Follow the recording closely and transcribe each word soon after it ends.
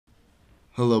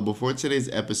Hello, before today's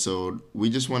episode, we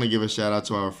just want to give a shout out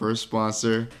to our first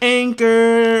sponsor,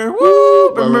 Anchor.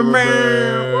 Woo!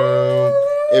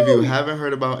 If you haven't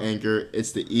heard about Anchor,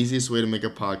 it's the easiest way to make a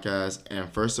podcast, and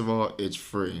first of all, it's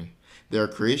free. There are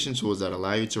creation tools that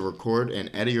allow you to record and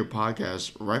edit your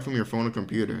podcast right from your phone or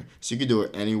computer, so you can do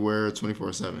it anywhere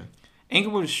 24/7. Anchor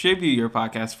will distribute your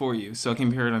podcast for you, so it can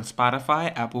be heard on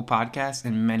Spotify, Apple Podcasts,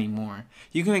 and many more.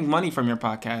 You can make money from your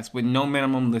podcast with no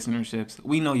minimum listenerships.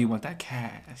 We know you want that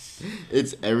cash.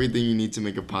 It's everything you need to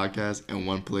make a podcast in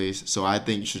one place, so I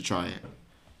think you should try it.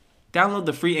 Download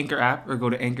the free Anchor app or go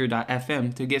to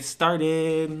anchor.fm to get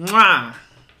started. Mwah!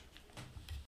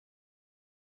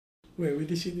 Wait, what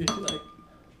did she do?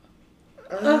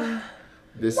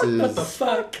 This What is the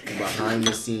fuck? behind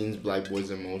the scenes Black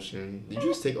Boys in Motion. Did you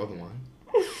just take all the wine?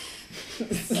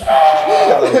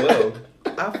 I will.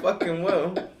 I fucking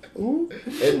will. Ooh.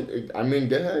 And I mean,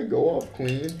 go ahead, go off,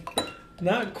 Queen.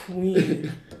 Not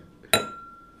queen.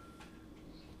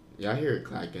 Y'all hear it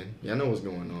clacking. Y'all know what's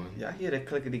going on. Y'all hear the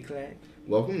clickety clack?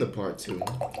 Welcome to part 2.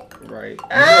 Right.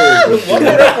 No. Welcome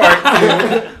to part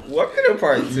 2. Welcome to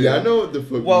part 2. Y'all know what the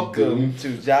fuck Welcome we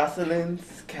to Jocelyn's do.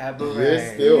 Cabaret.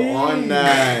 We're still on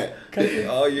that.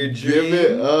 All your Give dreams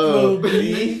it will up.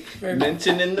 be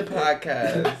mentioned in the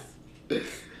podcast.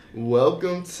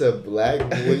 Welcome to Black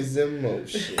Boys in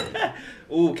Motion,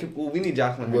 Ooh, we need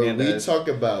Jocelyn where we Hernandez. talk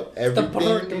about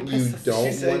everything you She don't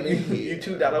want said to you hear.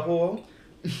 two got a hole.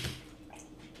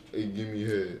 Hey, give me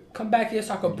head. Come back here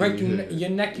so I can break your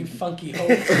neck, you funky hoe.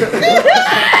 Did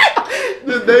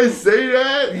they say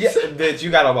that? Yeah, bitch, you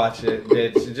gotta watch it,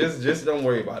 bitch. Just don't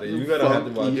worry about it. You gotta have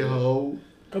to watch Funky it. hoe.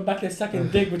 Come back here sucking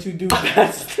dick, what you do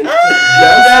best.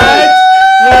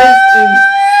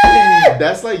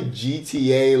 That's like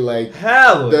GTA, like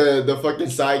Hell. the fucking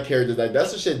side characters. Like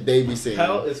that's the shit they be saying.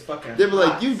 Hell is fucking. They be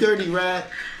like, hot. "You dirty rat."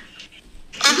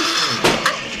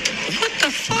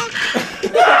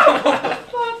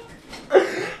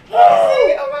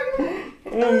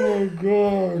 Oh my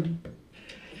god.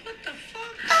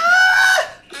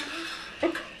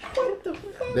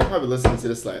 They probably listening to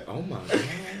this like, "Oh my god."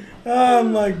 Oh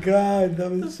my god,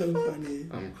 that was so funny.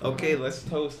 I'm crying. Okay, let's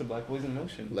toast the Black Boys in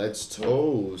Motion. Let's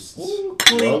toast. Ooh,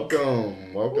 Welcome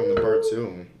to part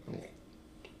 2.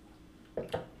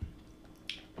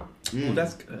 Ooh,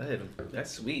 that's good.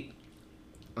 That's sweet.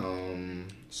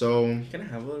 So, Can I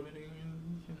have a little bit of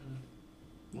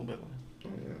a little bit more?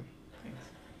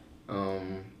 oh,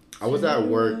 yeah. I was at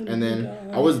work and then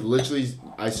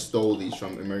I stole these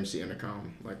from Emergency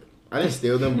Intercom. Like, I didn't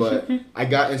steal them, but I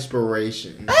got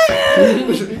inspiration.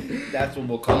 That's what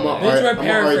we'll call it. Bitch, we're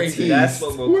paraphrasing. That's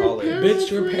what we'll call it. Bitch,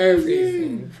 we're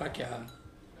paraphrasing. Fuck y'all.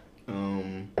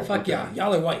 Fuck y'all.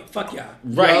 Y'all are white. Fuck y'all.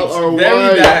 Right. Y'all are Very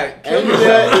white. bad. And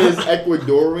that is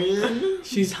Ecuadorian.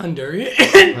 She's Honduran.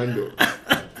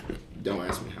 Don't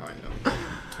ask me how I know.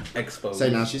 Exposed. Say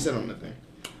now, she said on the thing.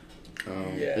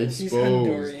 Yeah, she's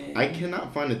Exposed. Honduran. I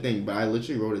cannot find a thing, but I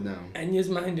literally wrote it down. Anya's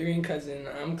my Honduran cousin.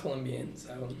 I'm Colombian,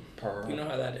 so Pearl. you know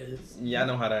how that is. Yeah, I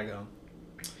know how that go.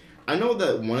 I know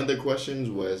that one of the questions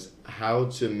was how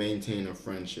to maintain a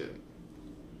friendship.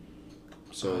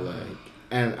 So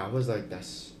and I was like,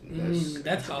 that's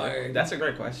hard. That's a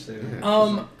great question.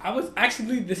 I was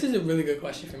actually. This is a really good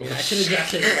question for me. I should have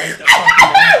just it right the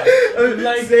fucking now.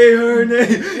 Like, say her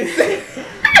name.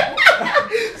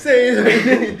 Say her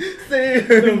name. Say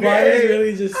her the name. virus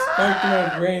really just sparked in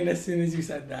my brain as soon as you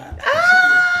said that.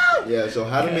 Yeah, so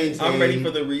how to maintain I'm ready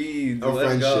for the reads. a Let's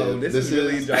friendship. go. This is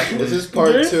really dropping. This is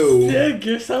part You're 2. sick.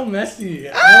 You're so messy.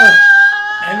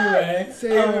 Anyway,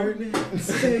 Say her name.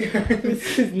 Say her name.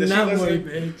 this is Does she not my listen?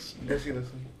 bitch Does she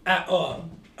listen? at all.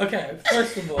 Okay,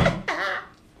 first of all,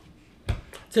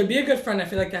 to be a good friend, I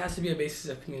feel like there has to be a basis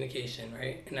of communication,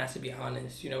 right? And it has to be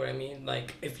honest. You know what I mean?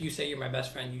 Like, if you say you're my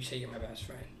best friend, you say you're my best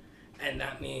friend, and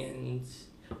that means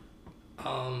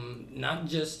not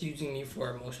just using me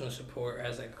for emotional support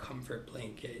as like a comfort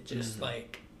blanket, just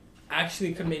like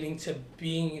actually committing to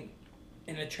being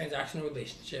in a transactional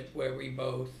relationship where we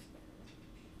both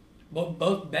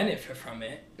benefit from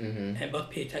it and both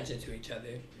pay attention to each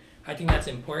other. I think that's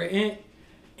important,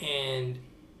 and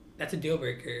that's a deal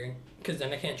breaker because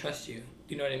then I can't trust you.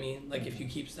 You know what I mean? Like if you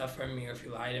keep stuff from me, or if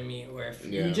you lie to me, or if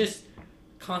you just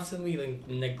constantly like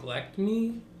neglect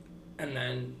me and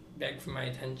then beg for my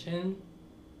attention.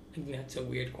 I think that's a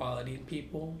weird quality in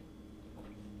people.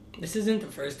 This isn't the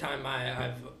first time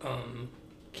I've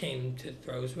came to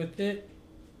throws with it.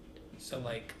 So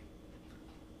like,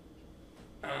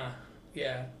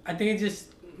 yeah, I think it's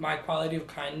just my quality of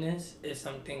kindness is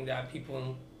something that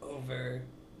people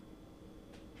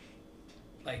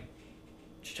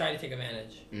try to take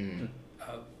advantage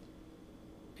of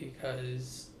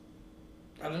because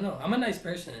I don't know. I'm a nice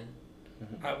person.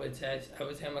 I would say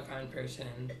I'm a kind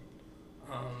person.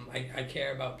 I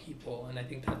care about people, and I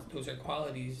think those are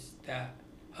qualities that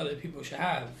other people should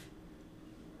have,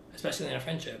 especially in a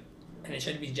friendship. And it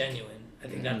should be genuine. I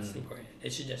think that's important.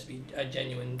 It should just be a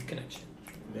genuine connection.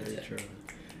 Very true.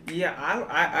 Yeah,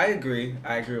 I agree.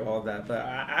 I agree with all that, but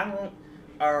I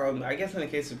don't. I guess in the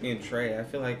case of me and Trey, I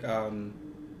feel like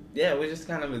yeah, it was just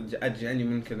kind of a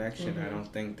genuine connection. I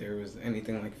don't think there was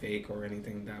anything like fake or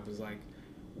anything that was like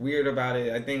weird about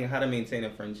it. I think how to maintain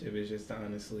a friendship is just to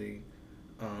honestly,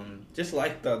 just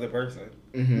like the other person.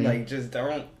 Like just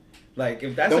don't. Like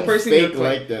if that's don't the person fake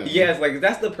like them. Yes, like if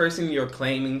that's the person you're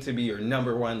claiming to be your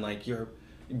number one, like you're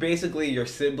basically your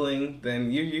sibling, then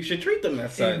you should treat them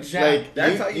as such. Exactly. Like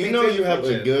that's how you know you have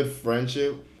a good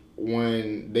friendship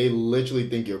when they literally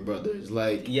think you're brothers.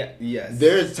 Like yes.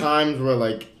 There's times where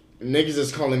like niggas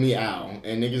is calling me Al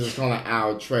and niggas is calling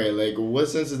Al Trey. Like what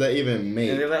sense does that even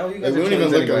make? And they're like, oh, you guys we are don't even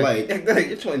look anyway. alike.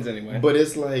 You're twins anyway. But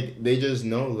it's like they just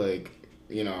know like,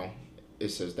 you know,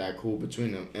 it's just that cool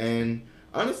between them. And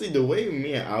honestly, the way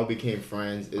me and Al became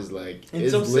friends is like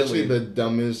it's so literally silly. the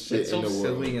dumbest shit It's in so the world.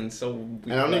 silly and so.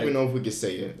 And I don't even know if we could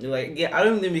say it. Like I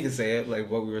don't think we could say it. Like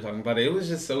what we were talking about, it was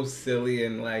just so silly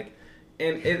and like,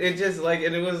 and it just like,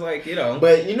 and it was like, you know.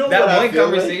 But you know that what one I feel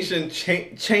conversation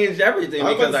changed everything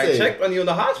because I checked on you in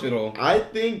the hospital. I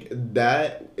think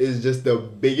that is just the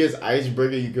biggest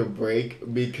icebreaker you could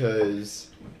break because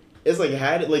it's like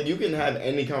you can have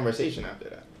any conversation after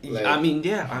that. Like, I mean,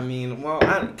 well,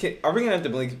 are we gonna have to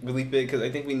bleep it? Because I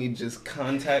think we need just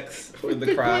context for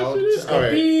the crowd. All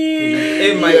right.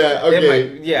 It might. Yeah, okay.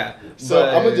 It might, yeah. So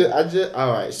but I just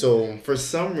all right. So for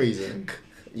some reason,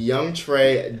 young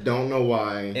Trey, don't know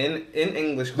why. In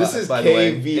English class, This is by the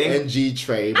way. KVNG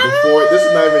Trey. Before this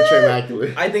is not even Trey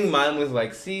Immaculate. I think mine was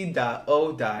like C.O.N.F.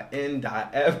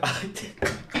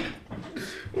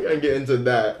 We're gonna get into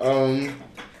that.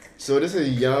 So this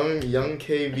is young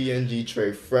KVNG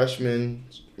Trey, freshman.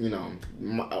 You know,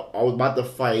 I was about to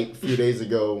fight a few days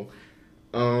ago.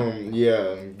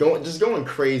 Yeah, going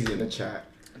crazy in the chat.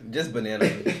 Just banana. I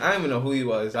don't even know who he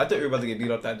was. I thought you were about to get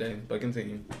beat up that day, but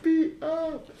continue. Beat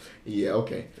up. Yeah,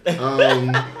 okay.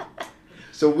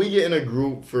 So we get in a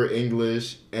group for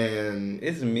English, and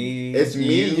It's me,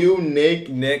 you, Nick,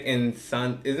 and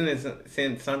isn't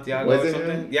it Santiago Was or it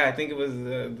something? him? Yeah, I think it was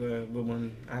the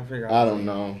one. I forgot. I don't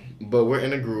know, but we're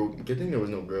in a group. Good thing there was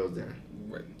no girls there.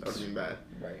 Right. That would be bad.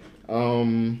 Right.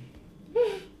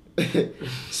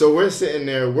 So we're sitting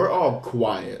there. We're all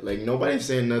quiet. Like nobody's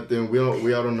saying nothing. We all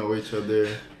don't know each other.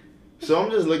 So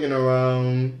I'm just looking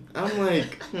around. I'm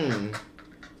like,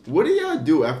 what do y'all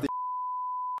do after?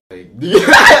 Like,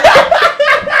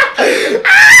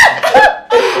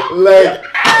 like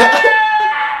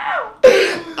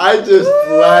I just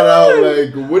flat out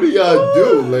like, what do y'all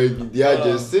do? Like, y'all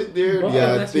just sit there? Do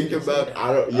y'all think about?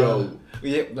 I don't.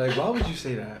 Yeah, like why would you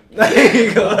say that?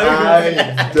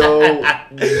 I don't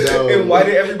know. And why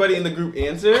did everybody in the group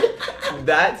answer?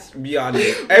 That's beyond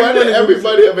me. Why did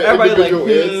everybody have an individual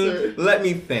answer? Let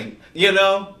me think. You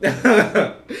know?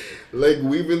 Like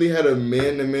we really had a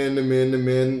man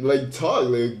like talk.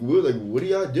 Like we were like, what do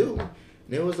y'all do?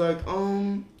 And it was like,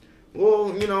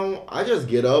 well, you know, I just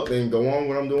get up and go on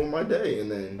what I'm doing my day.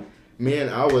 And then me and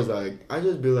I was like, I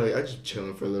just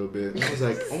chilling for a little bit. And I was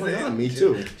like, oh my god, me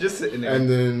too. Just sitting there. And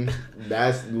then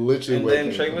that's literally and what. And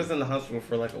then Trey was in the hospital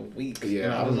for like a week. Yeah,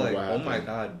 and I was like, oh happened. my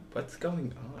god, what's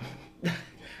going on?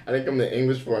 I didn't come to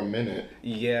English for a minute.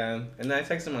 Yeah, and then I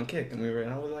texted him on Kick, and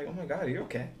I was like, oh my god, are you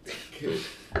okay? Kick.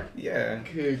 Yeah.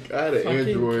 Kick. I had an Fucking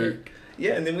Android. Kick.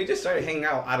 Yeah, and then we just started hanging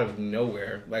out of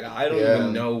nowhere. Like I don't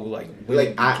even know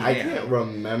when I can't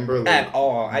remember like, at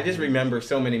all. I just remember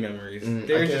so many memories.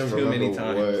 There's I can't just too many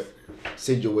times. what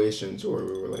situations where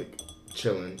we were like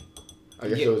chilling. I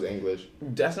guess it was English.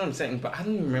 That's what I'm saying, but I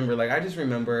don't even remember. Like I just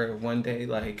remember one day,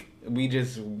 like we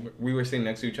were sitting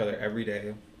next to each other every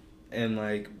day, and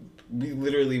like we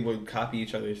literally would copy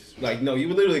each other's. Like no, you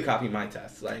would literally copy my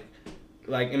tests.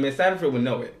 Like, and Miss Satterfield would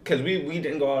know it because we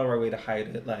didn't go out of our way to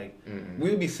hide it. Like, we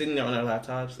would be sitting there on our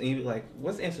laptops, and you'd be like,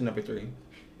 "What's answer number 3?"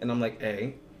 And I'm like,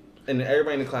 "A," and then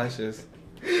everybody in the class just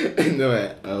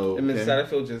no, oh. And Miss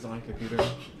Satterfield just on computer.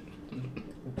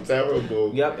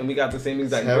 Terrible. Yep, and we got the same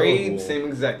exact grade, same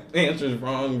exact answers,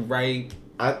 wrong, right.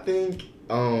 I think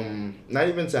not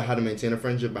even to how to maintain a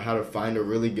friendship, but how to find a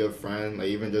really good friend. Like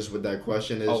even just with that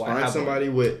question is find somebody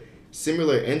with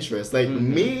similar interests. Like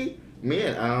me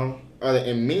and Al.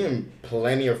 And me and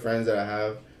plenty of friends that I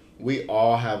have, we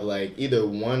all have like either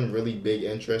one really big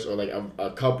interest or like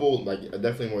a couple, like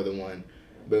definitely more than one.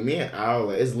 But me and Al,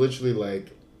 like, it's literally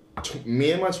like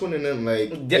me and my twin and them,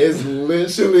 like, it's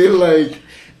literally like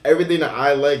everything that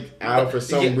I like out for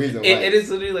some reason. It is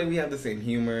literally like we have the same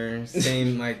humor,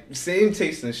 same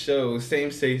taste in shows, same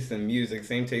taste in music,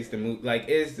 same taste in movie. Like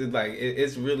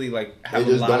it's really like have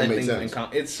a lot of things in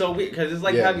common. It's so weird because it's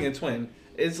like having a twin.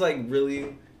 It's like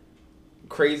really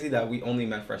crazy that we only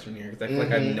met freshman year. Cause I feel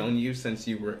like I've known you since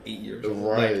you were 8 years old.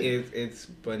 Right. Like it's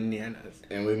bananas.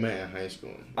 And we met in high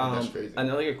school. That's crazy.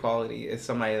 Another quality is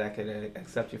somebody that could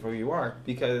accept you for who you are.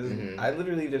 Because I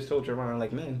literally just told your mom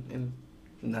like, man, and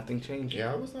nothing changed.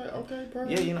 Yeah, I was like, okay, bro.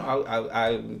 Yeah, you know,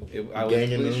 I was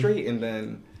really straight, and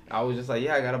then I was just like,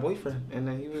 yeah, I got a boyfriend, and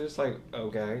then he was just like,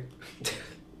 okay.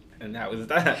 And that was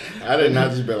that. I did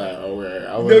not just be like, oh, where?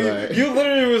 I was like... You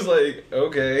literally was like,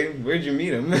 okay, where'd you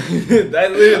meet him?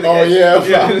 That literally... Oh,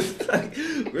 yeah. It was like,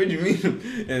 where'd you meet him?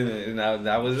 And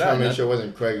that was that. Trying to make sure it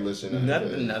wasn't Craigslist.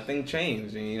 Nothing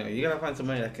changed. And, you know, you gotta find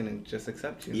somebody that can just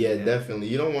accept you. Yeah, definitely.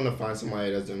 You don't want to find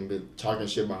somebody that's gonna be talking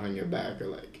shit behind your back or,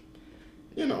 like,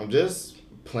 you know, just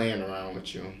playing around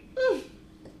with you.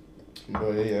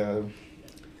 But, yeah,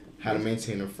 how to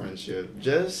maintain a friendship.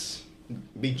 Just...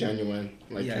 be genuine,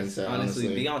 like Ken said.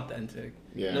 Honestly, be authentic.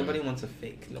 Yeah. Nobody wants a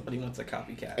fake. Nobody wants a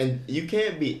copycat. And you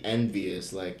can't be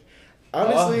envious. Like,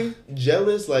 honestly,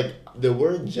 jealous, like, the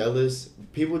word jealous,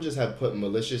 people just have put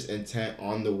malicious intent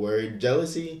on the word.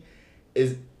 Jealousy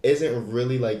isn't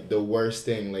really, like, the worst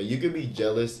thing. Like, you could be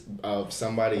jealous of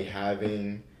somebody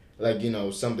having, like, you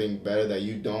know, something better that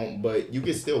you don't, but you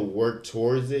can still work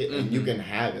towards it and you can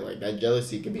have it. Like, that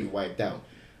jealousy can be wiped out.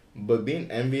 But being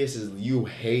envious is you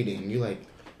hating. You like,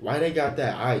 why they got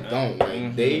that? I don't.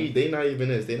 Like, they not even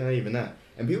this. They not even that.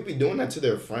 And people be doing that to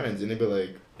their friends, and they be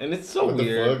like, and it's so what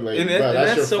weird. The fuck? Like, and bro,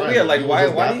 that's so weird. Like,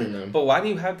 why do you, them. but why do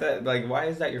you have that? Like, why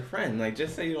is that your friend? Like,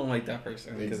 just say you don't like that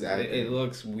person. Exactly. It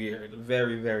looks weird.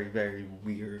 Very, very, very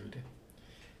weird.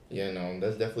 Yeah, no,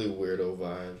 that's definitely weirdo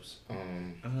vibes.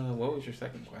 What was your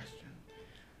second question?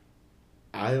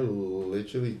 I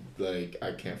literally, like,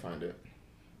 I can't find it.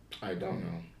 I don't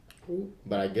know.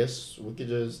 But I guess we could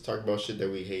just talk about shit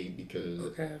that we hate because...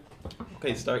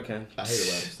 Okay, start, Ken. I hate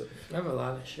a lot of stuff. I have a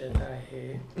lot of shit that I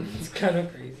hate. It's kind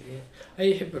of crazy. I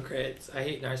hate hypocrites. I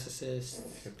hate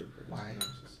narcissists. Hypocrites. Why?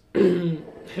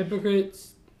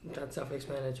 Hypocrites, that's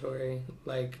self-explanatory.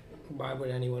 Like, why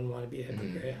would anyone want to be a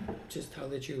hypocrite? Just tell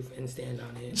the truth and stand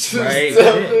on it.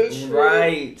 Right.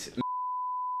 Right.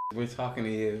 We're talking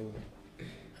to you.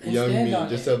 Young me,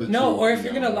 just tell the truth. No, or if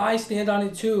you're gonna lie, stand on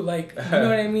it too. Like, you know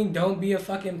what I mean? Don't be a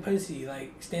fucking pussy.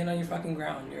 Like, stand on your fucking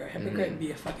ground. You're a hypocrite. Be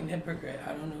a fucking hypocrite.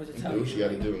 I don't know what to tell you. Do what you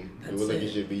gotta do. Do it like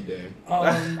it should be, damn.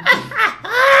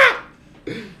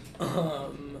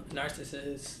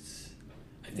 Narcissists.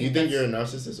 Do you think you're a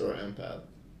narcissist or an empath?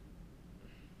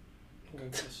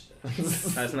 Good question.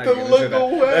 Let's not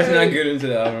get into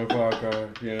that on our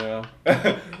podcast, you know.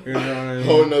 You know what I mean?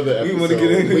 Whole nother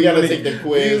episode. We gotta take the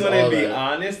quiz. You wanna be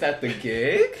honest at the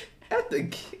gig?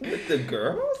 With the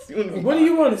girls? What do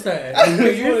you want to say?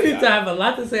 You seem to have a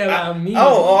lot to say about me. I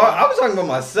was talking about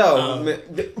myself.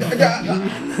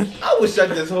 I would shut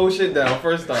this whole shit down.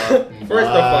 First off, fuck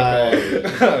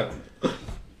off.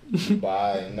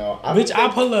 Bye. No. Bitch, I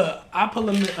pull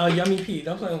a yummy pee.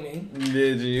 Don't play with me.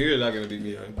 Bitch, you're not gonna beat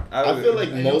me up. I feel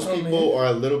like most people are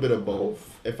a little bit of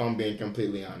both, if I'm being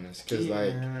completely honest. Because,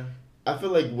 like, I feel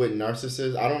like with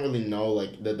narcissists, I don't really know,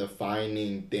 like, the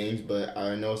defining things, but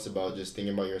I know it's about just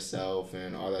thinking about yourself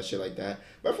and all that shit like that.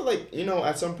 But I feel like, you know,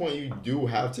 at some point you do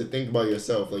have to think about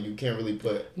yourself. Like, you can't really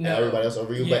put everybody else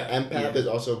over you. Yeah. But empath is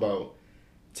also about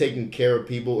taking care of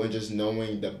people and just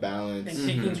knowing the balance and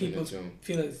taking people's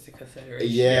feelings into consideration.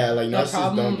 Yeah, like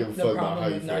narcissists don't give a fuck about how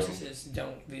you feel. Narcissists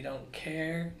don't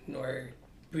care nor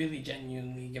really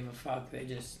genuinely give a fuck. They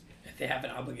just, if they have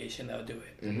an obligation, they'll do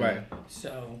it. Right.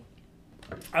 So,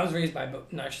 I was raised by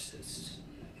narcissists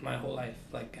my whole life.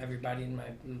 Like, everybody in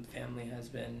my family has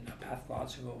been a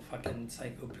pathological fucking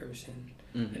psycho person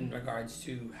in regards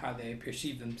to how they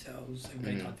perceive themselves.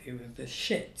 Everybody thought they were the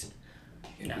shit.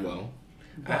 You know? Well.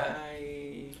 But,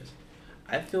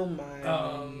 I feel my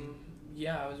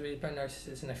I was raised by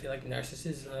narcissists, and I feel like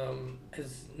narcissism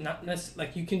is not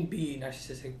like you can be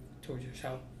narcissistic towards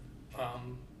yourself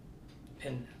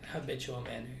in habitual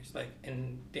manners, like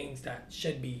in things that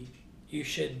you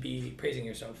should be praising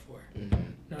yourself for.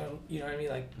 No, you know what I mean?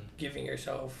 Like giving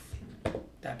yourself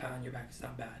that pat on your back is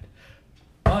not bad,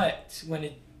 but when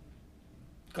it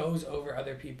goes over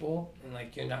other people and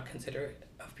like you're not considerate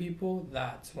of people,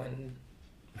 that's when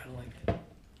I don't like it.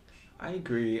 I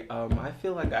agree. I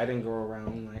feel like I didn't go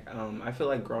around I feel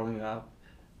like growing up,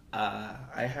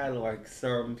 I had like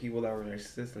some people that were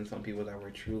narcissists and some people that were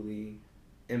truly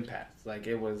empaths. Like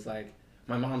it was like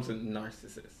My mom's a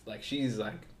narcissist. Like, she's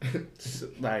like,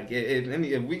 like,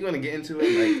 if we're gonna get into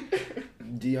it, like,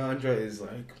 Deandra is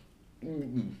like,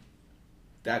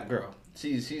 that girl.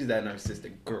 She's that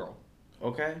narcissistic girl.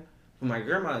 Okay? But my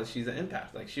grandma, she's an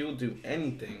empath. Like, she will do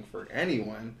anything for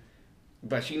anyone,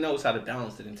 but she knows how to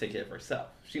balance it and take care of herself.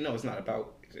 She knows it's not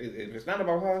about, if it's not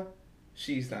about her,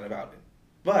 she's not about it.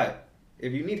 But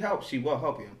if you need help, she will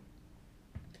help you.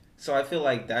 So I feel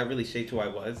like that really shaped who I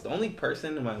was. The only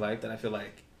person in my life that I feel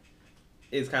like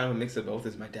is kind of a mix of both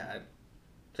is my dad.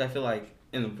 So I feel like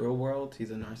in the real world, he's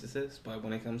a narcissist, but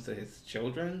when it comes to his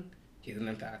children, he's an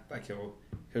empath. Like, he'll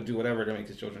do whatever to make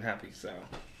his children happy. So,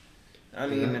 I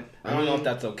mean, I don't know if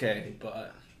that's okay,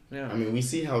 but yeah. I mean, we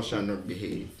see how Chandra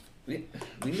behaved. We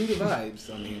knew the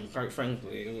vibes. I mean, quite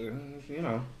frankly, you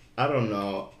know. I don't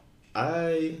know.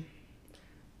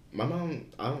 My mom,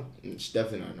 she's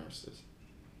definitely not a narcissist.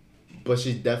 But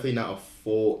she's definitely not a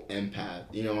full empath.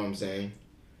 You know what I'm saying?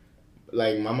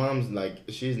 Like, my mom's, like,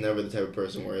 she's never the type of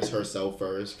person where it's herself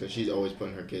first. Because she's always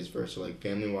putting her kids first. So, like,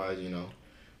 family-wise, you know.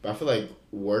 But I feel like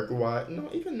work-wise, no,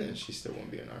 even then, she still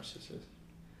won't be a narcissist.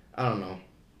 I don't know.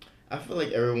 I feel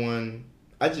like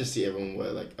I just see everyone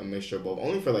with, like, a mixture of both.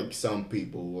 Only for, like, some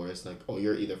people where it's like, oh,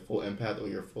 you're either full empath or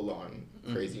you're full-on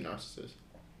crazy narcissist.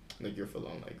 Like, you're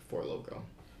full-on, like, for logo.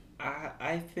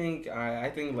 I think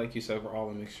like you said, we're all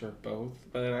a mixture of both,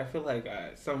 but I feel like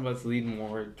some of us lean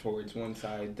more towards one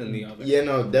side than the other. Yeah,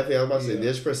 no, definitely. I was about to say,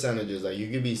 there's percentages. Like,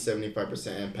 you could be 75%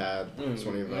 empath,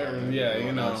 25%. Yeah,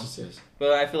 you know. Narcissist.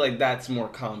 But I feel like that's more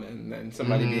common than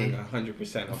somebody being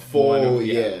 100% of full.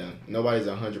 Yeah, nobody's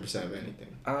 100% of anything.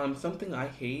 Something I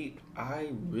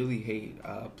really hate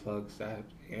plugs that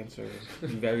answer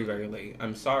very, very late.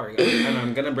 I'm sorry, and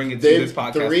I'm gonna bring it to this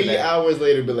podcast 3 today. hours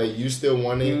later, but like, you still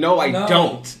want it? No, I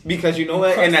don't. Because you know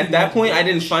what? And at that point, I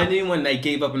didn't find anyone, and I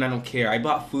gave up, and I don't care. I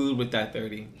bought food with that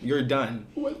 30. You're done.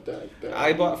 What the?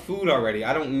 I bought food already.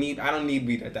 I don't need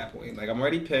weed at that point. Like, I'm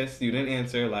already pissed. You didn't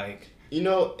answer. Like, you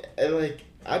know, and like,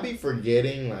 I be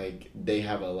forgetting like they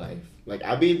have a life. Like,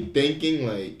 I be thinking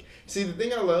like, see, the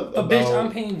thing I love but about, bitch,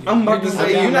 I'm paying you. I'm about to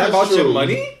say, you're not about your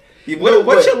money.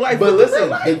 What's your life? But listen,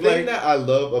 the thing that I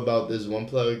love about this one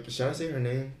plug, should I say her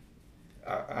name?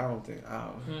 I don't think.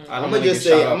 I'm gonna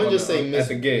just say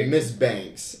Miss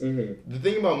Banks. Mm-hmm. The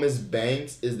thing about Miss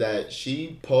Banks is that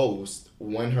she posts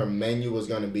when her menu was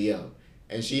gonna be up,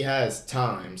 and she has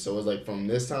time. So it's like from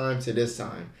this time to this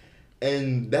time,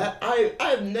 and that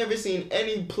I've never seen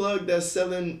any plug that's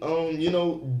selling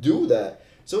do that.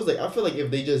 So it's like, I feel like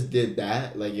if they just did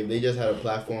that, like if they just had a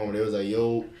platform where they was like,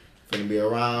 yo, gonna be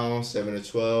around 7 to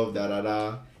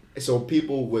 12, so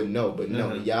people would know. But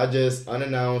no, y'all just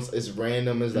unannounced. It's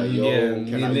random. It's like, yo,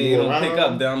 can I go around? Pick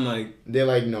up. Then I'm like, they're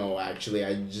like, no, actually,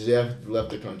 I just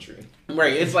left the country.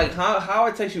 Right. It's like how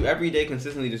I text you every day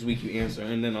consistently this week, you answer,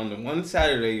 and then on the one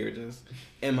Saturday you're just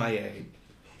MIA.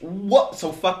 What?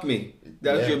 So fuck me.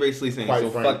 That's what you're basically saying. So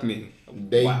fuck me.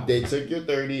 They took your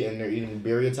 30 and they're eating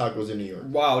birria tacos in New York.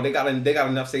 Wow, they got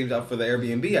enough saved up for the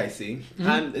Airbnb. I see.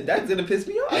 That's gonna piss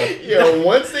me off. Yo,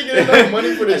 once they get enough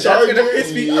money for the charger,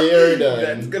 you're done.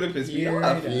 That's gonna piss me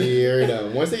off. You're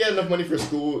done. Once they get enough money for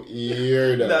school,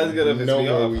 you're done. That's gonna piss me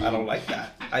off. I don't like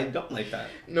that. I don't like that.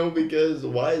 No, because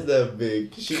why is that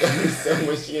big? She understands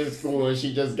when she in school and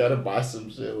she just gotta buy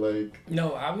some shit. Like,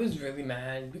 no, I was really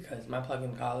mad because my plug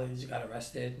in college got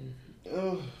arrested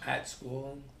at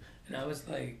school. And I was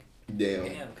like, damn,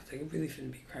 because they really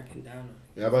shouldn't be cracking down on it.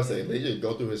 Yeah, I'm about to say, if they just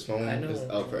go through his phone, it's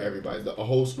up for everybody. The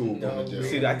whole school going to jail.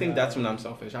 See, I think that's when I'm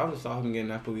selfish. I just saw him getting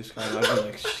that police car, and I was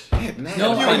like, shit, man.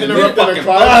 No, you interrupted the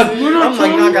class. I'm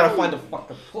like, now I gotta find the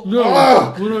fucking plug.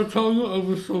 No, when I tell you, I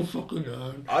was so fucking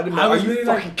mad. I was really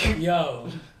like, yo.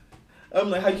 I'm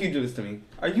like, how you do this to me?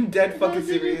 Are you dead fucking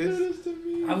serious?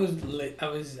 I was lit. I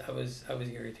was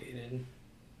irritated.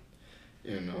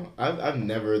 You know,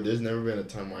 there's never been a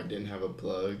time where I didn't have a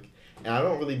plug. And I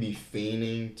don't really be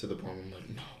fiending to the point where I'm like,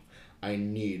 no, I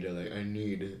need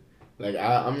it. Like,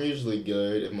 I'm usually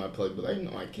good if my plug be like,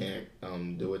 no, I can't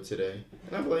do it today.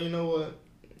 And I'm like, you know what?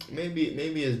 Maybe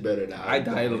it's better that I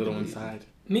died a little inside.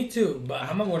 Me too, but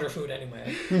I'm gonna order food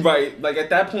anyway. Right, like at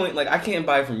that point, like I can't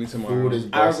buy from you tomorrow. Food is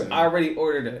I already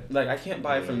ordered it. Like I can't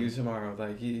buy it from you tomorrow.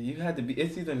 Like you had to be.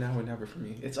 It's either now or never for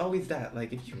me. It's always that.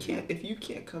 Like if you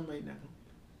can't come right now,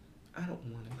 I don't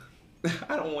want it.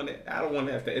 I don't want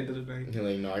it at the end of the night. You're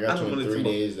like, no, I got you in 3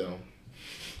 days though.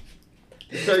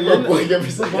 So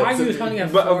why are you telling me? I'm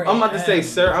about to say,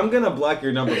 sir, I'm gonna block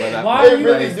your number by that. Why it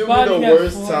really do me the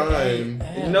worst time.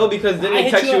 No, because then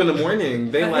they text you in the morning.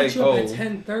 They I like, hit you up at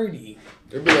 10:30.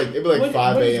 It'd be like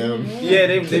 5 a.m. Yeah,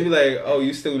 they'd be like, oh,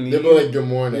 you still need They'd be like, good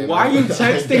morning. Why are you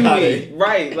texting got me? it.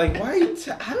 Right, like, why are you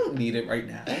I don't need it right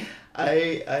now. I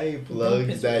hate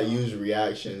plugs that use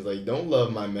reactions. Like, don't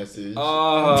love my message.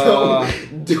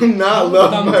 Do not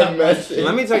love my message.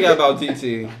 Let me tell you about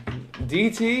DT.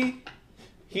 DT,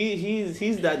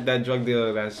 he's that drug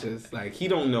dealer that's just like he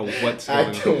don't know what's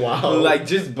going on. Wow. Like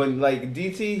but like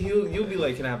DT, you'll be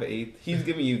like, can I have an eighth? He's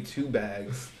giving you 2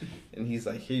 bags, and he's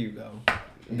like, here you go.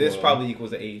 This probably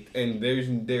equals an eighth, and there's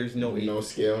no eighth. No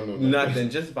scale, no nothing,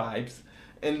 just vibes.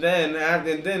 And then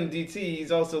DT,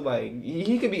 he's also like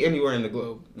he could be anywhere in the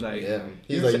globe. Like yeah,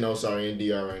 he's like, no, sorry, in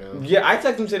DR right now. Yeah, I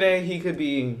text him today. He could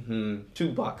be 2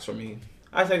 blocks from me.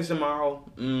 I text him tomorrow,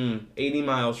 80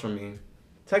 miles from me.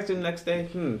 Text him next day,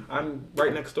 I'm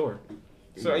right next door.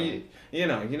 So you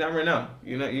never know.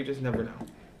 You just never know.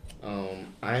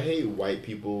 I hate white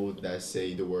people that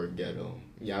say the word ghetto.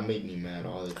 Y'all make me mad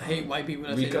all the time. I hate white people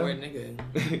that say the word nigga.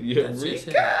 Yeah,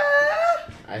 Rika.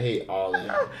 I hate all of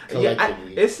them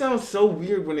collectively. It sounds so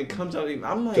weird when it comes out.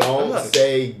 I'm like, don't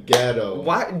say ghetto.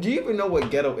 Why? Do you even know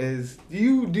what ghetto is? Do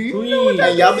you know what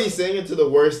that and y'all be singing to the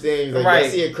worst things. Like, right. I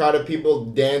see a crowd of people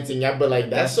dancing. Y'all be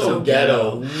like, that's so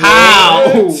ghetto.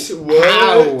 How?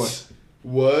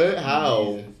 What?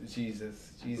 How? Jesus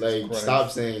like, Christ. Stop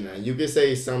saying that. You could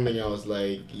say something else.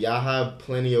 Like, y'all have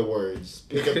plenty of words.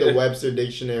 Pick up the Webster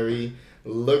dictionary.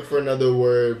 Look for another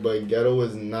word, but ghetto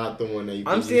is not the one that you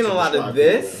can I'm seeing a lot of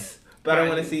this, but I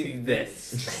want to see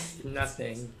this.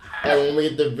 Nothing. And when we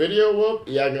get the video up,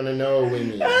 y'all gonna know what we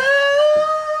mean.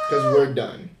 Because we're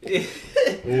done.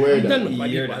 We're done. With white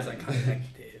people as a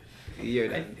collective. You're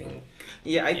done. I think.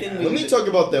 Yeah, I think. Let me talk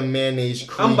about the mayonnaise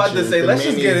creatures. I'm about to say, let's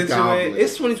just get into goblins. it.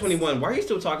 It's 2021. Why are you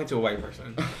still talking to a white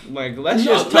person? Like, let's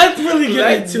really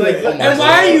get into it. And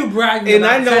why are you bragging? And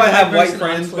I know I have white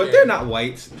friends, but they're not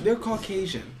whites. They're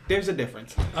Caucasian. There's a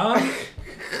difference.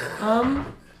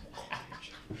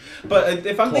 But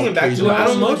if I'm thinking back to it, I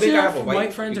don't really think I have a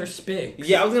white friends are spigs.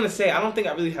 Yeah, I was gonna say I don't think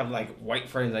I really have like white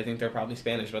friends. I think they're probably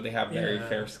Spanish, but they have very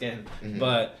fair skin. Mm-hmm.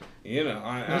 But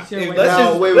let's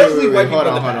wait, leave white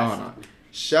people hold on.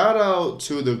 Shout out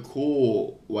to the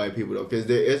cool white people though, because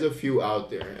there is a few out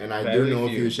there, and I do know a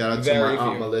few. Shout out to my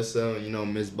aunt Melissa,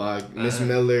 Miss Bach, Miss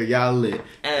Miller, y'all lit.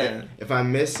 And if I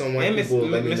miss someone, and people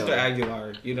let me know. Mr.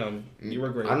 Aguilar, you were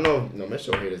great. I don't know. No,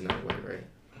 Mr. O'Hare is not white, right?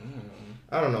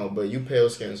 I don't know, but you pale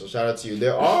skin, so shout out to you.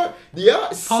 There are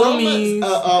some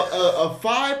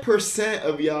 5%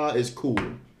 of y'all is cool,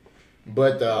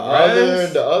 but the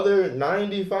other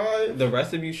 95. The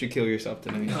rest of you should kill yourself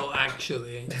tonight. No,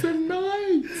 actually,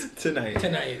 tonight.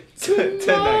 If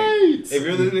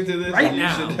you're listening to this right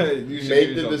now, you should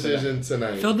make the decision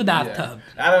tonight. Fill the bathtub.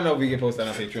 Yeah. I don't know if we can post that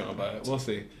on Patreon, but we'll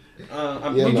see.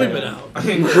 We'll blink it out.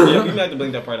 You might have to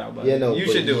blink that part out, but you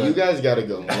should do it. You guys gotta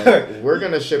go. Like, we're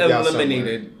gonna ship y'all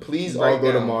somewhere. Please right all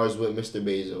go now. to Mars with Mr.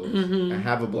 Bezos and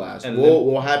have a blast. And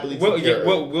we'll happily take care.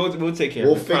 We'll take care.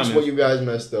 We'll fix what you guys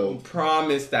messed up.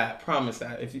 Promise that.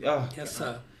 If you, yes,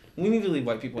 sir. We need to leave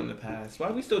white people in the past. Why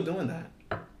are we still doing that?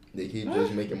 They keep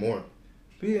just making more.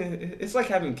 Yeah, it's like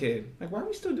having a kid. Like, why are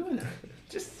we still doing that?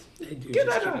 Just they do get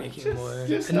just that out. Making more.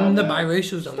 Just and the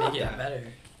biracials don't make it better.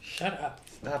 Shut up.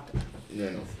 Stop. Yeah,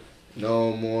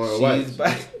 no more whites.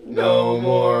 No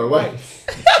more whites.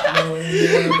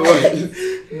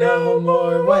 No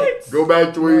more whites. Go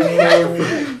back to where you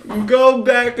came from. Go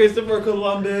back, Christopher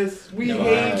Columbus. We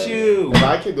hate you. If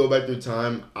I could go back through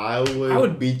time, I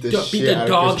would beat the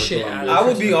dog shit out of I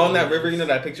would be on that river.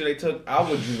 That picture they took. I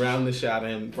would drown the shit out of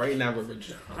him right in that river.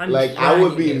 Like, I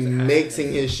would be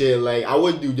mixing his shit. Like, I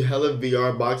would do hella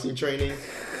VR boxing training.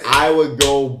 I would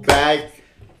go back.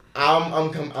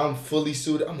 I'm fully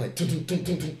suited. I'm like, I'm gonna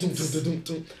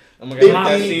get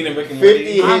that scene in Rick and Morty.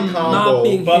 50 hit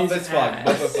combo. Buff as fuck.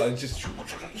 Just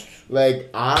like,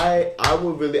 I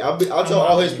would really. I'll tell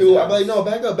all his people. I'll be like, no,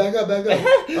 back up. I'm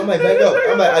like, back up.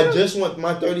 I'm like, I just want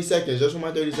my 30 seconds.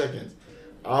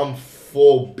 I'm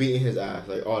full beating his ass,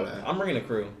 like all that. I'm bringing a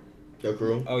crew. Your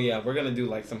crew? Oh yeah, we're gonna do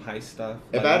like some heist stuff.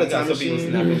 If I had a time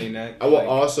machine, I will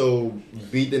also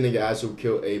beat the nigga ass who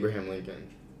killed Abraham Lincoln.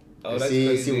 Oh, that's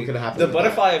crazy. See what could have happened. The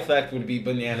butterfly effect would be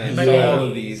bananas. All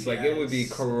of these, like, it would be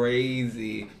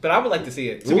crazy. But I would like to see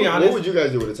it. To be honest, what would you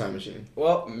guys do with a time machine?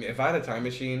 Well, if I had a time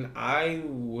machine, I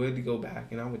would go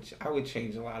back and I would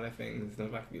change a lot of things.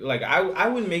 Like I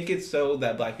would make it so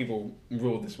that black people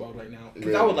rule this world right now,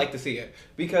 because I would like to see it.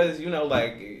 Because I would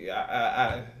like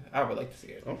to see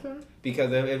it. Okay.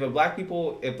 Because if black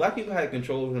people had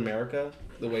control of America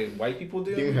the way white people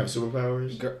do, do you have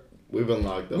superpowers? We've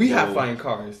unlocked them. We have flying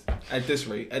cars at this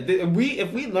rate.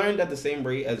 If we learned at the same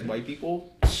rate as white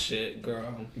people, shit,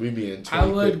 girl. We be in. I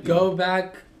would go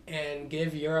back and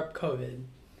give Europe COVID.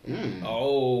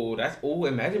 Oh,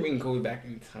 imagine bringing COVID back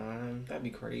in time. That'd be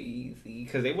crazy.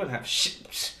 Because they wouldn't have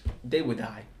shit. They would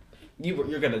die.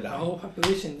 You're gonna die. The whole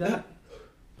population died.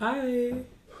 Bye.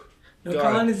 No God.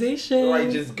 colonization. Like,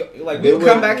 just go, like we would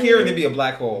come back here and it'd be a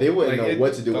black hole. They wouldn't like, know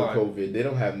what to do gone. with COVID. They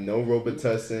don't have no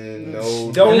Robitussin,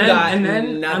 no. Don't and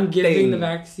then nothing. I'm giving the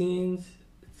vaccines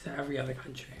to every other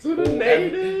country. To the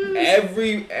natives.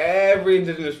 Every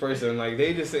indigenous person, like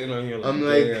they just sitting on here. Like, I'm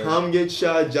like, damn. come get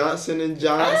shot, Johnson and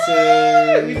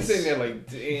Johnson. We just sitting there like,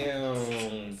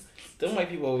 damn. Them white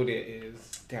people over there is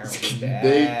down bad.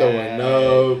 They throwing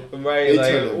up. Right, They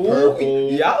like, turning ooh,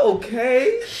 purple. y'all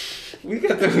okay? We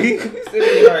got the we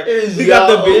sitting there. Is We got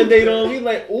the y'all Band-Aid on. We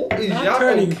like, ooh, is Not y'all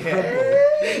turning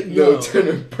okay? No,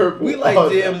 turning purple. We like, all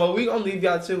damn, the- but we gonna leave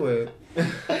y'all to it.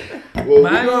 Well,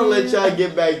 Bye. we're gonna let y'all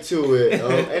get back to it.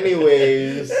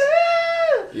 Anyways.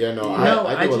 Yeah, no,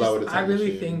 I do a lot with the time I really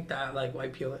machine. think that like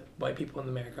white people in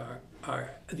America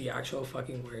are the actual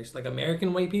fucking worst. Like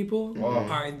American white people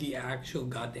are the actual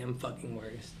goddamn fucking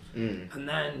worst. And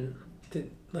then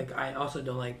like I also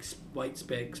don't like white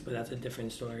spics, but that's a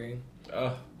different story.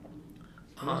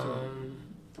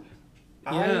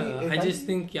 I just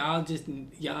think y'all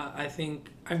I think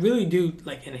I really do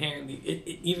like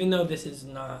inherently even though this is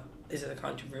a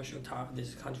controversial topic, this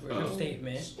is a controversial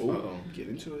statement. Get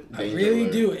into it. I really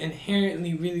do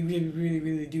inherently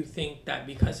really do think that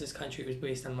because this country was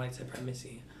based on white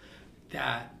supremacy,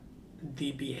 that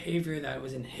the behavior that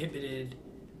was inhibited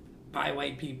by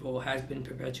white people has been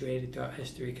perpetuated throughout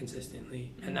history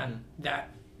consistently, and that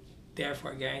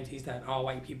therefore guarantees that all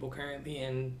white people currently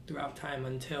and throughout time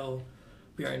until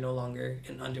we are no longer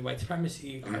under white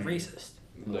supremacy are racist.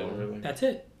 Literally. That's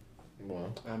it.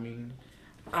 Well, I mean,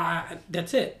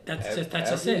 that's it. That's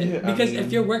just it. Because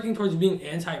if you're working towards being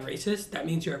anti-racist, that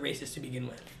means you're a racist to begin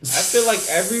with. I feel like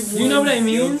everyone's Do you know what I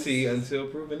mean? guilty until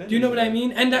proven innocent. Do you know what I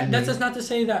mean? And that's just not to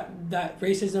say that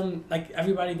racism, like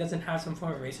everybody doesn't have some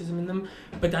form of racism in them,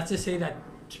 but that's to say that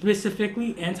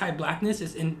specifically anti-blackness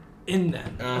is in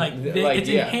them. It's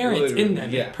inherent in them.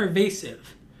 Yeah. It's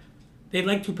pervasive. They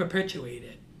like to perpetuate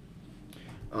it.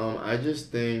 I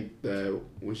just think that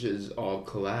we should all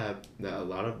collab that a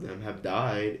lot of them have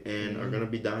died and are gonna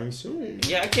be dying soon.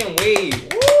 Yeah, I can't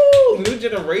wait. Woo! New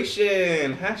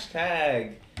generation.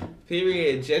 Hashtag.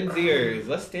 Period. Gen Zers.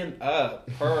 Let's stand up.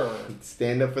 Her.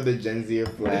 Stand up for the Gen Z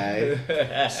flag.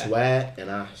 Sweat and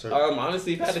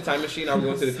Honestly, if I had a time machine, I would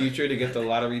go to the future to get the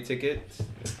lottery tickets,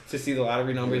 to see the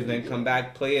lottery numbers, then come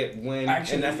back, play it, win,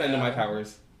 and that's the end of my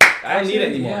powers. I don't need it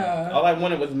anymore. Yeah. All I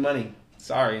wanted was money.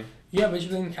 Sorry. Yeah, but you're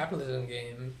playing the capitalism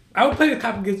game. I would play the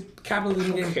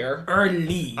capitalism game care.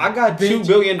 early. I got $2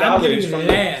 billion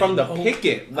from the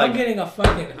picket. Like, I'm getting a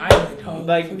fucking island, ho.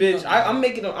 like, bitch,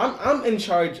 I'm in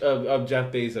charge of Jeff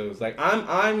Bezos. Like,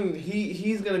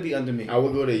 he's gonna be under me. I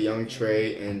would go to young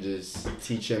Trey and just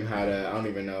teach him how to, I don't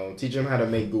even know, teach him how to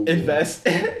make Google. Invest.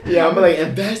 Yeah, I'm like,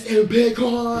 invest in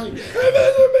Bitcoin.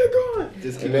 Invest in Bitcoin.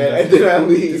 Just keep and then investing. I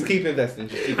leave. Just keep investing.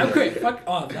 Just keep I'm investing. great. Fuck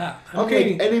all that. I'm like,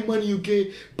 any money you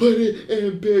get, put it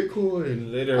in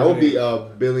Bitcoin. Literally. I would be a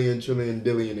billion, trillion,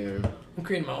 billionaire. I'm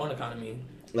creating my own economy.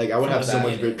 Like, I would From have the so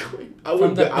much beginning. Bitcoin. From I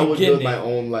would build the my beginning.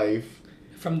 own life.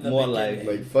 From the More beginning.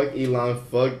 Like, fuck Elon,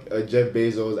 fuck Jeff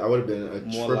Bezos. I would have been a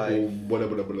More triple, life.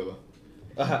 whatever.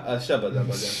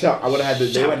 Shabba I would have had to.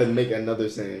 They would have to make another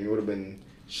saying. It would have been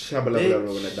shabba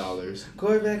in the dollars.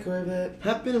 Corvette.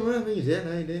 Happy to run me, yeah,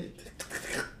 I did.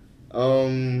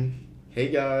 Hey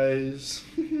guys.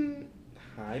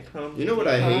 Hi, pumpkin. You know what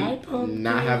I Hi, hate? pumpkin.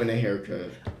 Not having a haircut.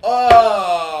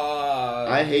 Oh,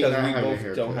 I hate not we having a both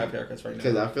haircut. don't have haircuts right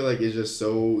Because now. I feel like it's just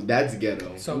so. That's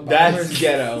ghetto. So That's barbers-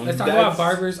 ghetto. Let's talk That's- about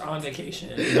barbers on vacation.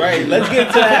 Right, let's get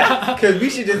to that. Because we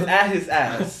should just add his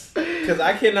ass. Because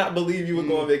I cannot believe you would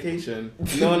go on vacation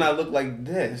knowing I look like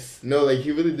this. No, like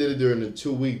he really did it during a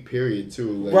 2-week period too.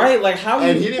 Like, Right, like how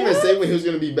And you. he didn't even say when he was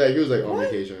gonna be back. He was like on What?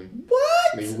 vacation.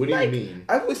 What? Like, what do Like, you mean?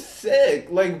 I was sick.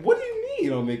 Like, what do you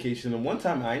need on vacation? And one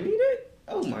time I need it?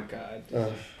 Oh my god.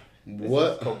 This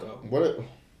What? is Coco. What?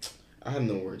 I have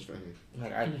no words for him.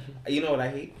 Like you know what I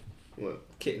hate? What?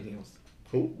 Kitten heels.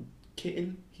 Who?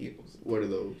 Kitten heels. What are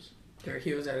those? Their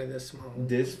heels are this small.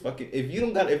 This fucking if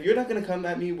you're not gonna come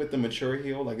at me with the mature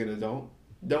heel like an adult,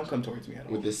 don't come towards me at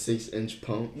all. With the 6-inch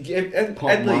pump? At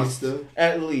Pump least, monster?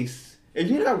 at least. If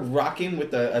you're not rocking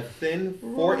with a thin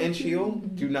 4-inch heel,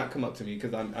 do not come up to me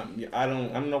because I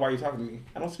don't know why you're talking to me.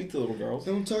 I don't speak to little girls.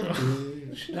 Don't talk to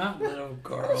me. Not little I don't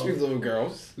girl. speak to little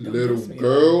girls. Don't Little piss me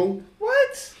girl.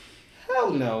 What? Hell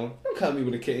hell no. Don't come me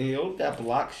with a kitten heel. That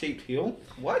block-shaped heel.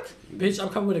 What? Bitch, I'm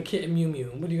coming with a kitten Mew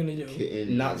Mew. What are you gonna do?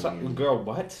 Kitten. Not so, girl,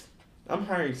 what? I'm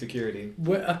hiring security.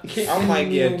 What a kitten I'm like,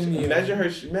 Mew yeah, Mew. measure her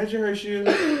shoe.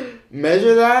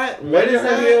 Measure that? What Measure is her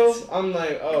that? heels. I'm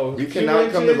like, oh. You 2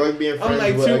 cannot come to inches? rugby and I'm friends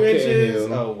like with 2 a kitten inches.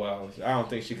 heel. Oh, wow. I don't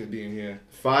think she could be in here.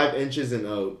 5 inches and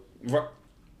up.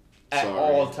 At Sorry.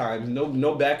 all times.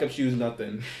 No backup shoes,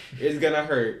 nothing. It's gonna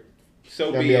hurt. So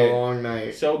It's gonna be be a it. long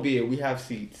night. So be it. We have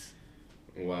seats.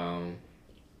 Wow.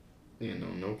 You know,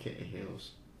 no kitten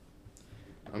heels.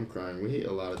 I'm crying. We hate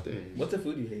a lot of things. What's the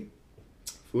food you hate?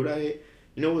 Food I hate?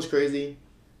 You know what's crazy?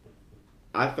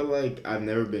 I feel like I've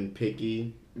never been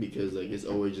picky because like it's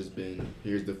always just been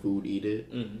here's the food, eat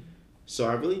it. Mm-hmm. So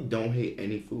I really don't hate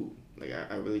any food. Like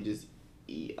I really just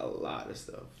eat a lot of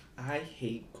stuff. I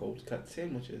hate cold cut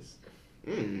sandwiches.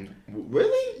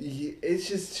 Really? Yeah, it's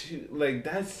just too, like,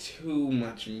 that's too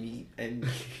much meat and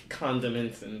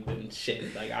condiments and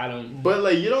shit. Like, I don't. But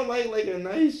like you don't like a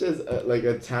nice just like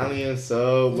Italian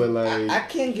sub with like. I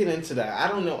can't get into that. I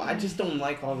don't know. I just don't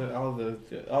like all the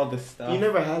stuff. You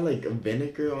never had like a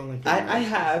vinegar on like. I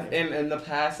have, and in the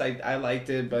past I liked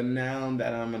it, but now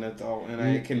that I'm an adult and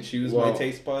I can choose my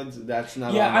taste buds, that's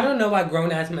not. Yeah, I don't know why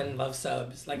grown ass men love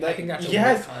subs. Like I think that's a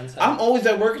weird concept. I'm always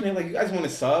at work and they're like, "You guys want a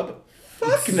sub?"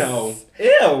 Fuck no.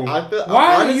 Ew.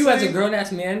 Why are you as a grown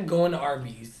ass man going to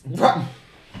Arby's?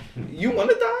 You want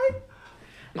to die?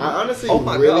 I honestly. Oh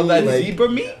my really god, that like, zebra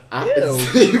meat? Ew.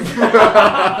 Ew.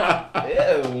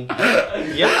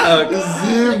 Yeah.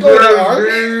 Zebra.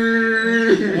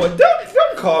 What?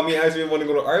 Don't call me asking me want to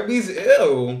go to Arby's.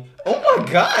 Ew. Oh my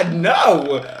god,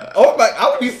 no. Oh my, I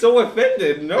would be so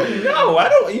offended. No, I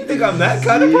don't. You think I'm that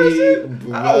kind of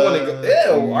person? I don't want to go.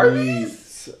 Ew,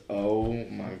 Arby's. Oh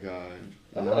my god.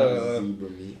 Zebra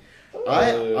meat.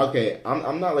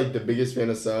 I'm not like the biggest fan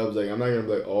of subs. Like I'm not gonna be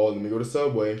like, oh, let me go to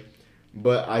Subway.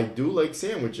 But I do like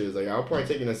sandwiches. Like I'll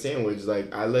partake in a sandwich.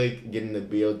 Like I like getting the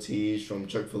BLTs from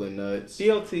Chick-fil-A Nuts.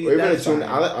 BLT. Or even a tuna.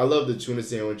 I love the tuna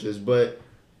sandwiches, but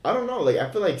I don't know. Like I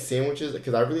feel like sandwiches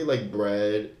because I really like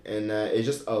bread and it's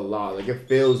just a lot. Like it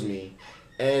fills me.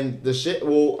 And the shit.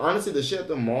 Well, honestly, the shit at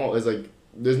the mall is like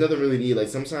there's nothing really to eat. Like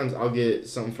sometimes I'll get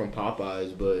something from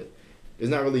Popeyes, but there's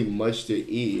not really much to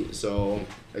eat. So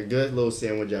a good little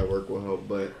sandwich at work will help.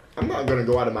 But I'm not gonna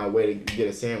go out of my way to get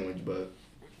a sandwich, but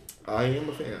I am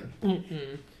a fan.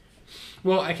 Mm-mm.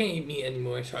 Well, I can't eat meat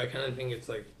anymore, so I kind of think it's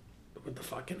like, what the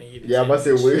fuck can I eat? Yeah, I'm about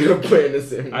to say we're gonna play in the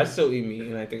sandwich. I still eat meat,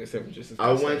 and I think a sandwich is I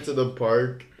disgusting. went to the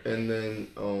park and then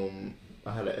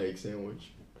I had an egg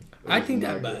sandwich. I think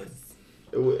that buzz.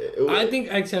 I think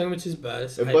egg sandwich is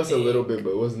best. It busts a little bit,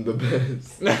 but it wasn't the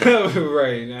best.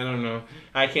 Right, I don't know.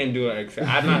 I can't do an egg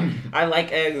sandwich. I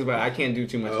like eggs, but I can't do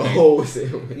too much. A whole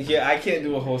sandwich. Yeah, I can't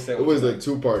do a whole sandwich. It was a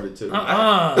 2-parter too.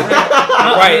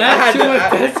 Right, that's too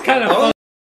much. That's kind of.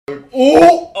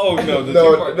 Oh no, the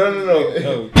no, two-part.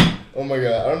 no. Oh my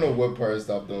god, I don't know what part I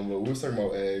stopped on, but we were talking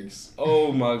about eggs.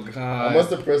 Oh my god. I must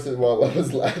have pressed it while I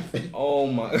was laughing. Oh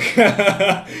my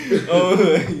god. Oh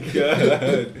my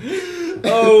god.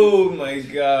 Oh my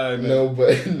god. No,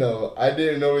 I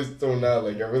didn't notice until now.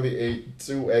 Like I really ate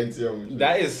 2 egg sandwiches.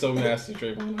 That is so nasty,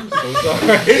 Trayvon. I'm so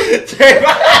sorry.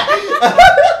 Trayvon.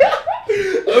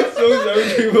 I'm so sorry,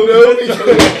 Trayvon. No,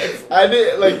 because I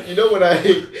didn't like. You know what I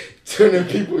hate turning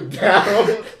people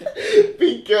down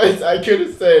because I could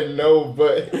have said no,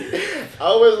 but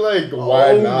I was like,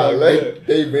 why not? Like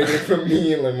they made it for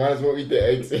me, and like might as well eat the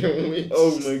egg sandwich.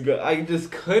 Oh my god, I just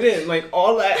couldn't. Like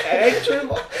all that extra.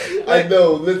 I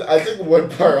know. Listen, I took one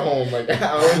part home. Like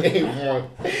I only ate one,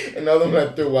 and the other one I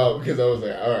threw out because I was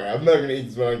like, all right, I'm not gonna eat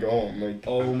this when I go home. Like,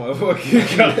 oh my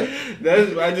fucking god,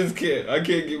 I just can't. I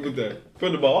can't get with that. For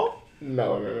the ball?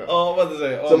 No. Oh, I'm about to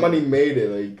say. Somebody made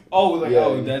it. Like.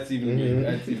 That's even good.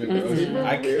 That's even good.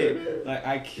 I can't. Like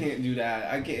I can't do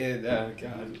that. I can't.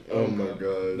 God. Oh my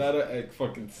god. Not an egg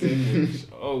fucking sandwich.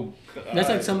 Oh god. That's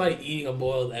like somebody eating a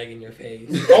boiled egg in your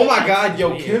face. Oh my god,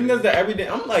 yo, Kim does that every day.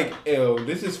 I'm like, ew,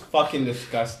 this is fucking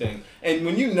disgusting. And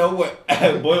when you know what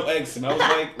boiled egg smells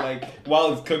like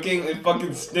while it's cooking, it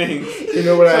fucking stinks. You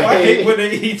know what I hate when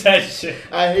they eat that shit.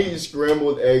 I hate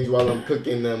scrambled eggs while I'm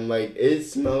cooking them. Like it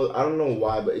smells. I don't know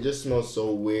why, but it just smells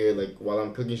so weird. Like while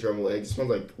I'm cooking scrambled eggs, it smells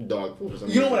like dog food or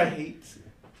something. You know what I hate?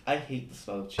 I hate the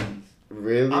smell of cheese.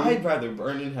 Really? I'd rather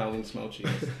burn in hell than smell cheese.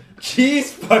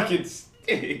 Cheese fucking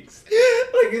stinks.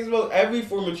 Like it smells. Every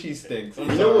form of cheese stinks. You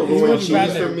know what ruined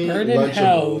cheese for me? Burn in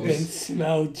hell than Lunchables.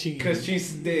 smell cheese. Because cheese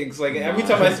stinks. Like every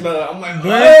time I smell it, I'm like,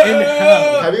 burn in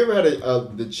hell. Have you ever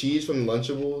had the cheese from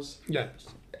Lunchables? Yes.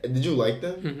 Did you like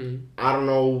them? Mm-hmm. I don't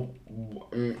know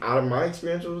Out of my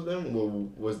experience with them,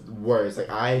 was worse. Like,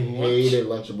 I hated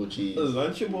Lunchable cheese.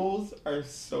 Lunchables are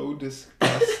so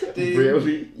disgusting.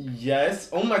 Really? Yes.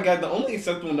 Oh my god. The only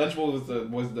acceptable Lunchable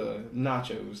was the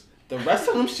nachos. The rest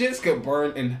of them shits could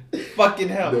burn in fucking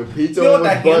hell. The pizza You know what was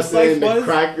that ham busting. slice The was?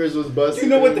 crackers was busting. You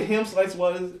know what the ham slice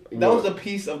was? That What? was a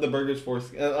piece of the burger's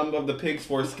foreskin, of the pig's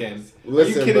foreskin.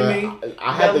 Listen, Are you kidding bro, me?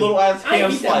 I had That to, little ass I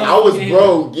ham eat that slice. I was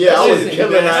broke. Yeah, I was Listen,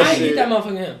 killing man, that I shit. eat that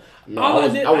motherfucking ham. No, All I I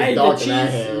did, was I ate the darking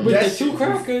that cheese ham. with That the shit two was-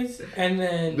 crackers, and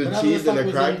then The whatever cheese fuck and the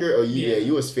was cracker? in- Oh, yeah,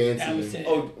 you was fancy. That was it.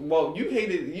 Oh well, you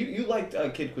hated you liked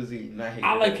kid cuisine. And I hated.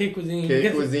 I like it. kid cuisine. Kid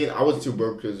because- cuisine, I was too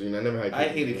broke cuisine. I never had kid I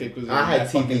hated cuisine. kid cuisine. I had That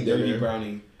TV fucking dirty dinner.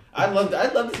 brownie. I'd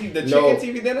love to see the No.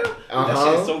 chicken TV dinner. That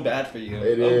Uh-huh. shit's so bad for you.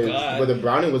 It oh is. god. But the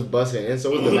brownie was busting, and so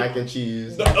was the mac and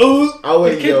cheese. The- I The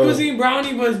went, kid yo. cuisine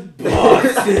brownie was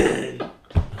busting.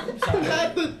 I'm sorry.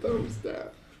 Not the thumbs down.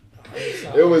 I'm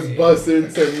sorry. It was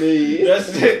busting to me. That's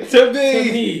it to To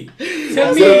me. me. To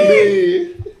To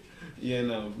me. me. Yeah,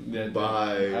 no. Yeah,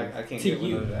 Bye. I can't To get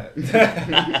you. one of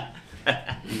that.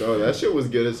 No, that shit was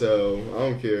good as hell. I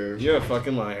don't care. You're a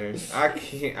fucking liar. I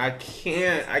can't.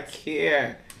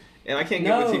 And I can't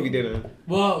No. get the TV dinner.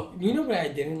 Well, you know what I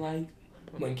didn't like?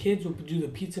 When kids would do the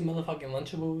pizza motherfucking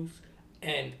Lunchables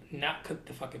and not cook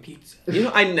the fucking pizza. You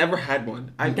know, I never had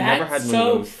one. I've That's never had one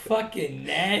so of those. fucking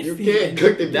nasty. You can't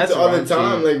cook the That's pizza all the raunchy.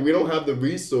 time. Like, we don't have the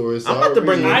resource. I'm about to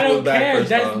bring I don't Lunchables back care. first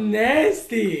That's off.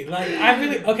 nasty. Like I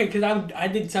really because I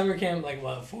did summer camp like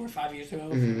 4 or 5 years ago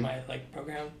for Mhm. my like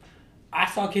program. I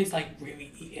saw kids like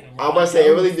really eating. I was about to say,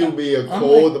 it really do stuff. be a I'm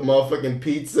cold motherfucking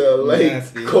pizza. Like,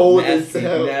 Nasty. cold nasty, as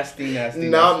hell. Nasty.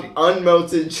 Not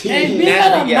unmelted cheese. And being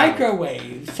Nasty on a guy.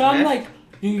 microwave. So I'm Nasty. like,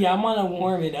 dude, yeah, I'm gonna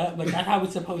warm it up. Like that's how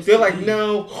it's supposed They're to like, be.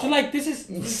 no. So like this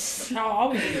is how I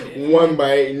always eat it. One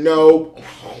bite, no.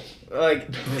 Like,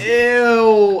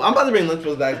 ew. I'm about to bring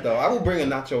Lunchables back, though. I will bring a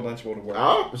nacho Lunchable to work.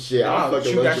 Oh, shit. I'll Nah,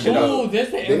 fucking chew that lunch shit it up. up. Oh, there's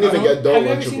the They need to Arizona. get adult Have you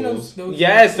ever seen Lunchables. those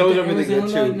Yes, those the are really good,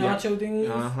 Arizona too. Yeah. Nacho things.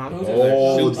 Uh-huh. Those are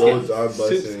Oh, soup's those good. are Soup's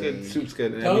busting. good. Soup's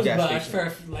good. And Those gas bust station.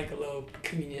 for like a little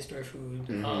convenience store food.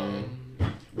 Mhm.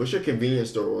 What's your convenience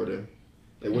store order?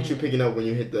 Like, what you picking up when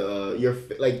you hit the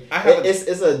I have it's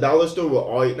a dollar store with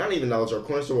all not even dollar store,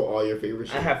 corner store with all your favorite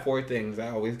shit. I have 4 things I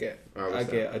always get. All right, I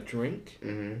what's get a drink,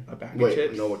 Mm-hmm. a bag of Wait,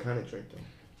 chips. no, what kind of drink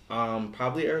though?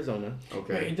 Probably Arizona.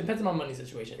 Okay, Right, it depends on my money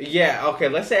situation. Yeah, okay,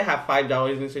 let's say I have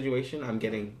 $5 in the situation. I'm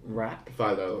getting wrap.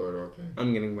 $5 order. Okay.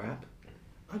 I'm getting wrap.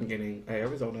 I'm getting a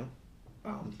Arizona.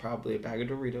 Probably a bag of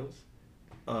Doritos.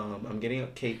 I'm getting a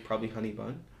cake, probably honey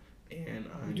bun. And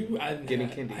I'm getting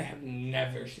candy. I have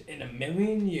never, in a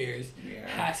million years,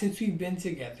 Yeah. since we've been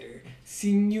together,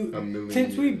 seen you. A million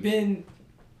Since we've years. been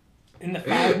in the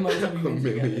 5 months that we've been A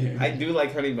million. together. I do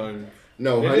like honey bun.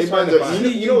 No, They're honey just hard buns to are.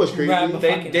 find. You know what's crazy? Grab a They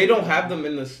fucking don't honey have bun.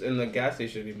 them in the gas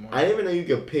station anymore. I didn't even know you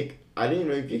could pick. I didn't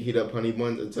even know you could heat up honey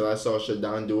buns until I saw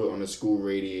Shadon do it on a school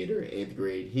radiator in 8th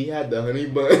grade. He had the honey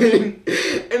bun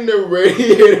and the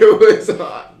radiator was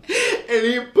hot, and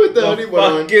he put the honey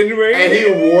bun on fucking and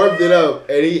he warmed it up,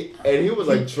 and he was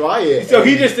like, "Try it." So And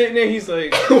he just sitting there. He's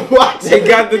like, watch they it.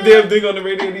 got the damn thing on the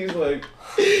radio. And he's like,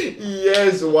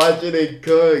 Yes, watching it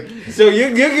cook. so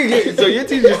your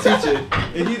teacher's teaching,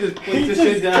 and he just puts the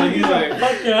shit down, and he's like,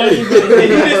 Fucking and he just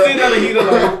sitting down, and he's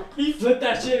like, he flipped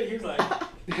that shit. He was like,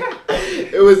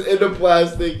 It was in the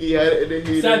plastic. He had it in the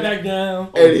heater. sat back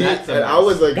down. And, that's a and I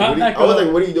was like, Got what are you, back I was up.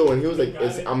 like, what are you doing? He was like, Got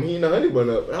it. I'm heating the honey bun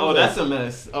up. And I oh, was that's like, a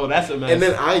mess. Oh, that's a mess. and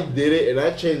then I did it, and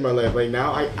that changed my life. Like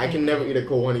now, I can never eat a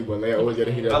cold honey bun. Like I always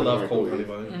gotta heat it up. I in the love cold honey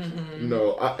microwave. bun. Mm-hmm.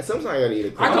 No, sometimes I gotta eat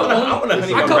it cold. I want a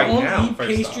honey I bun can right only now, eat first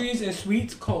pastries and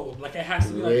sweets cold. Like it has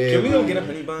to be like. Really? Can we go get a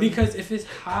honey bun? Because if it's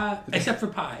hot, except for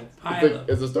pie. Pie I Is love.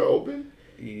 the store open?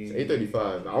 It's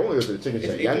 8:35. I want to go to the chicken It's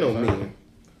shack. Y'all know me. 8:35.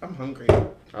 I'm hungry.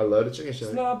 I love the chicken shack.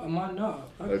 Snub and my knob.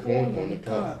 A corn on the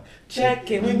cob. Check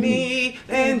in with me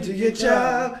and do your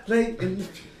job late in the...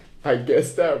 I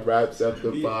guess that wraps up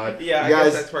the pod. Yeah, I Guys,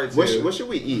 guess that's part two. what should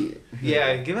we eat?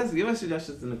 Yeah, give us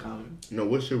suggestions in the comments. No,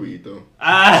 what should we eat though?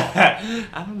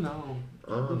 I don't know.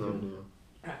 I don't know.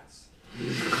 Ass.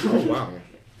 Oh wow.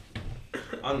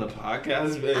 On the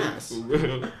podcast, babe. Ass. For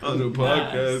real. On the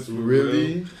podcast, for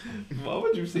Really? real. Why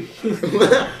would you say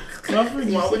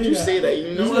Why would you say that?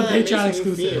 You This know is a how that Patreon makes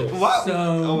me exclusive. feel. Why? So-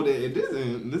 Oh, it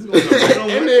isn't. This is going right on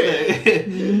Isn't Wednesday.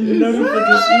 No, for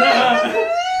the snap.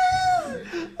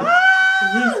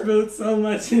 We spilled so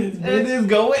much in this It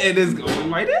bitch. is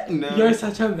going right in now. You're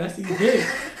such a messy bitch.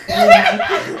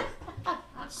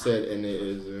 Said and it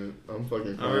isn't. I'm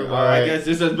fucking crying. Alright, well, I guess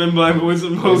this has been my voice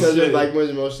of This has been motion. Black Boys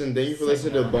in Motion. Thank you for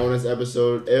listening to the bonus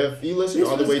episode. If you listen This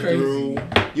all the was way crazy. through,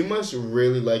 you must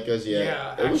really like us.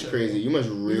 Yeah, it was actually. crazy. You must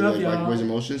really Love like Black y'all. Boys in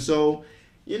Motion. So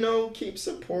keep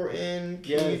supporting,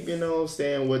 keep,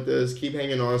 staying with us, keep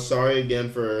hanging on. Sorry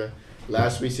again for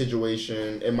last week's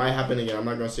situation. It might happen again. I'm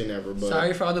not going to say never, but.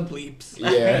 Sorry for all the bleeps.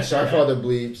 Yeah, sorry for all the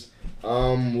bleeps.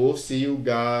 We'll see you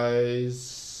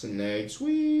guys next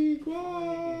week.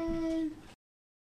 Bye.